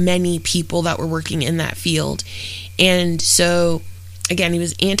not many people that were working in that field. And so, again, he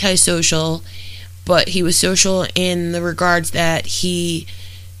was antisocial, but he was social in the regards that he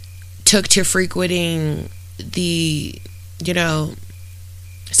took to frequenting the,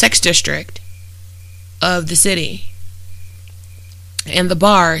 sex district of the city and the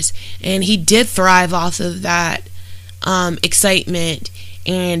bars. And he did thrive off of that excitement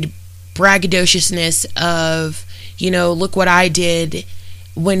and braggadociousness of, look what I did,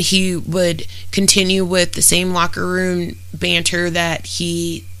 when he would continue with the same locker room banter that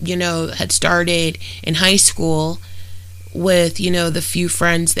he, had started in high school with, the few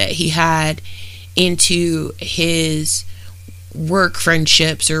friends that he had, into his work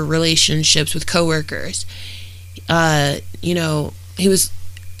friendships or relationships with coworkers. He was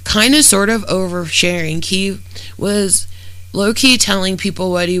kind of sort of oversharing. He was low-key telling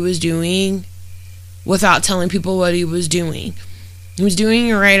people what he was doing without telling people what he was doing. He was doing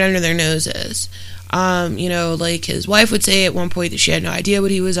it right under their noses. Like his wife would say at one point that she had no idea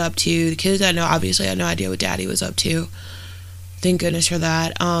what he was up to. The kids obviously had no idea what Daddy was up to. Thank goodness for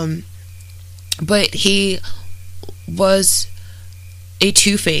that. But he was a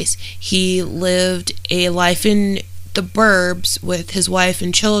two-face. He lived a life in the burbs with his wife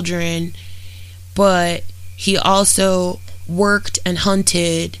and children, but he also worked and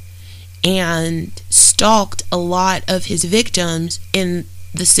hunted and stalked a lot of his victims in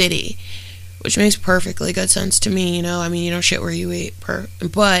the city, which makes perfectly good sense to me. You don't shit where you eat.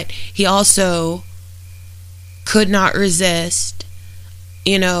 But he also could not resist,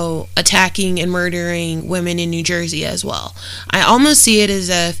 attacking and murdering women in New Jersey as well. I almost see it as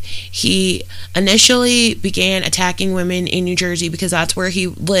if he initially began attacking women in New Jersey because that's where he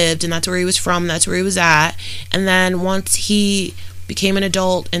lived and that's where he was from, that's where he was at. And then once he became an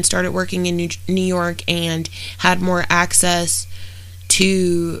adult and started working in New York and had more access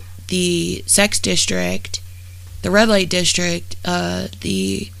to the sex district, the red light district,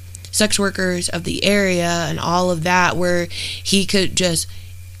 the sex workers of the area and all of that, where he could just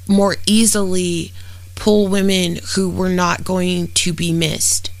more easily pull women who were not going to be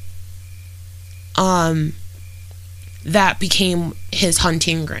missed. That became his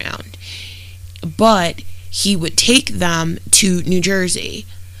hunting ground. But he would take them to New Jersey,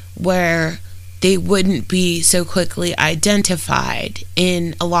 where they wouldn't be so quickly identified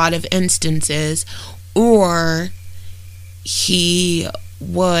in a lot of instances, or he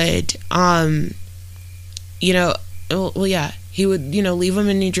would, he would, leave them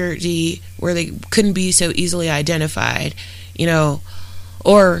in New Jersey where they couldn't be so easily identified,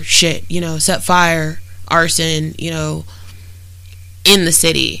 or set fire, arson, in the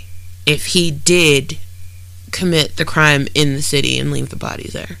city, if he did commit the crime in the city and leave the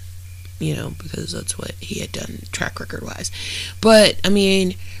bodies there, because that's what he had done track record wise. But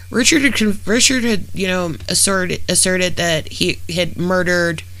Richard had asserted that he had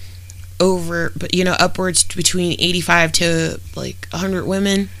murdered upwards between 85 to 100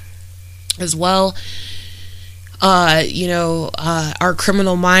 women as well. Our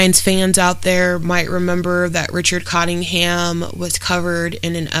Criminal Minds fans out there might remember that Richard Cottingham was covered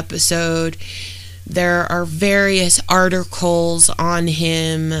in an episode. There are various articles on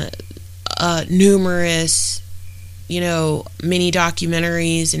him, numerous, mini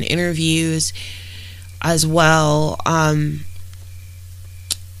documentaries and interviews as well.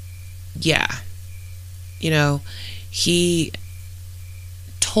 He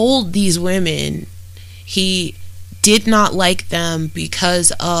told these women he did not like them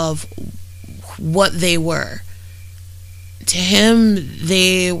because of what they were. to him,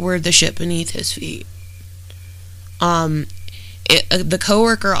 they were the shit beneath his feet. The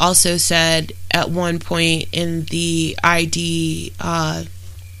coworker also said at one point in the ID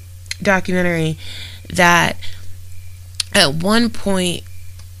documentary that at one point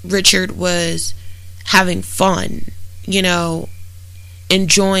Richard was having fun,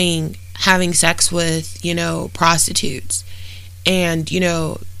 enjoying having sex with, prostitutes and,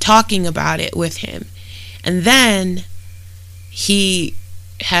 talking about it with him. And then he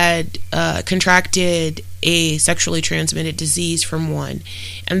had contracted a sexually transmitted disease from one.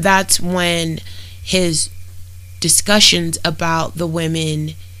 And that's when his discussions about the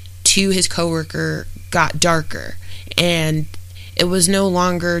women to his coworker got darker. And it was no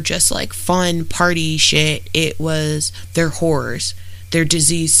longer just like fun party shit. It was they're whores. They're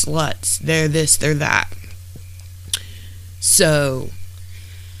disease sluts. They're this, they're that. So,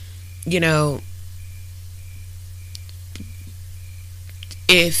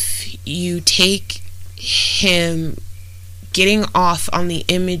 if you take him getting off on the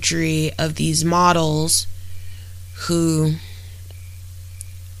imagery of these models who,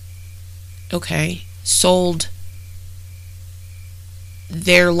 sold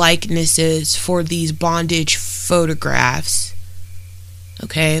their likenesses for these bondage photographs,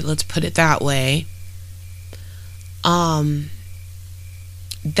 let's put it that way,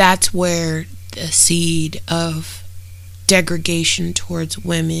 that's where the seed of degradation towards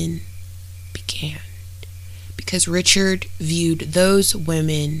women began, because Richard viewed those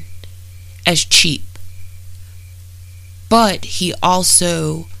women as cheap, but he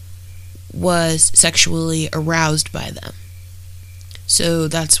also was sexually aroused by them. So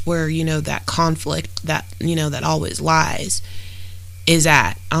that's where, that conflict that, that always lies is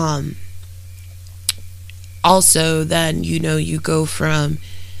at. Also, then, you go from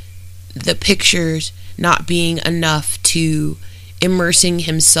the pictures not being enough to immersing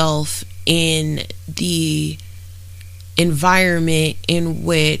himself in the environment in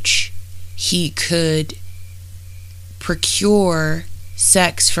which he could procure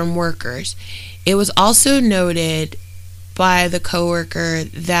sex from workers. It was also noted by the coworker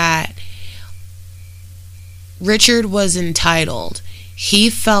that Richard was entitled. He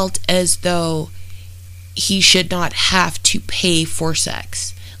felt as though he should not have to pay for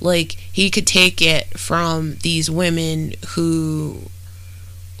sex. Like, he could take it from these women who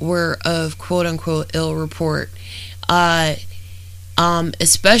were of quote-unquote ill report.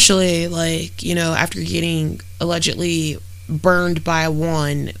 Especially, after getting allegedly burned by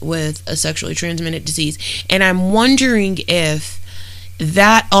one with a sexually transmitted disease. And I'm wondering if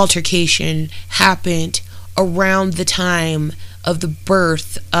that altercation happened around the time of the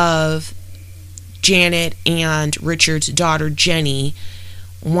birth of Janet and Richard's daughter Jenny,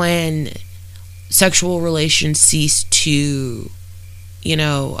 when sexual relations ceased to,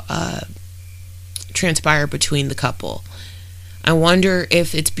 transpire between the couple. I wonder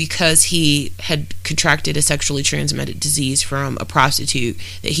if it's because he had contracted a sexually transmitted disease from a prostitute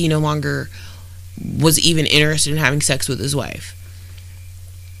that he no longer was even interested in having sex with his wife.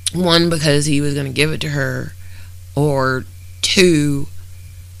 One, because he was going to give it to her, or two,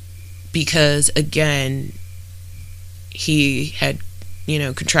 because, again, he had,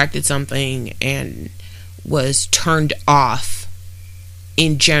 contracted something and was turned off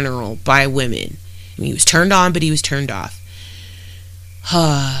in general by women. I mean, he was turned on, but he was turned off.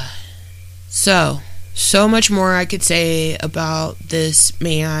 So much more I could say about this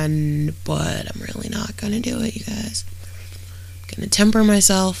man, but I'm really not going to do it, you guys. I'm going to temper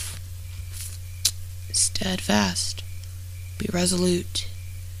myself. Steadfast. Be resolute.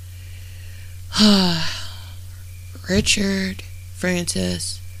 Richard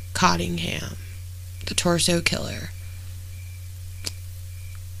Francis Cottingham, the torso killer.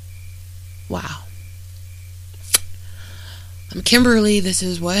 Wow. I'm Kimberly. This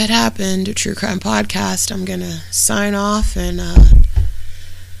is What Had Happened, a true crime podcast. I'm gonna sign off, and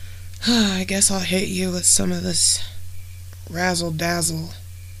I guess I'll hit you with some of this razzle dazzle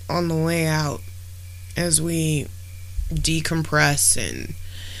on the way out as we decompress and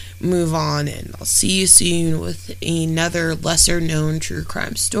move on, and I'll see you soon with another lesser known true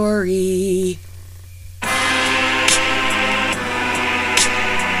crime story.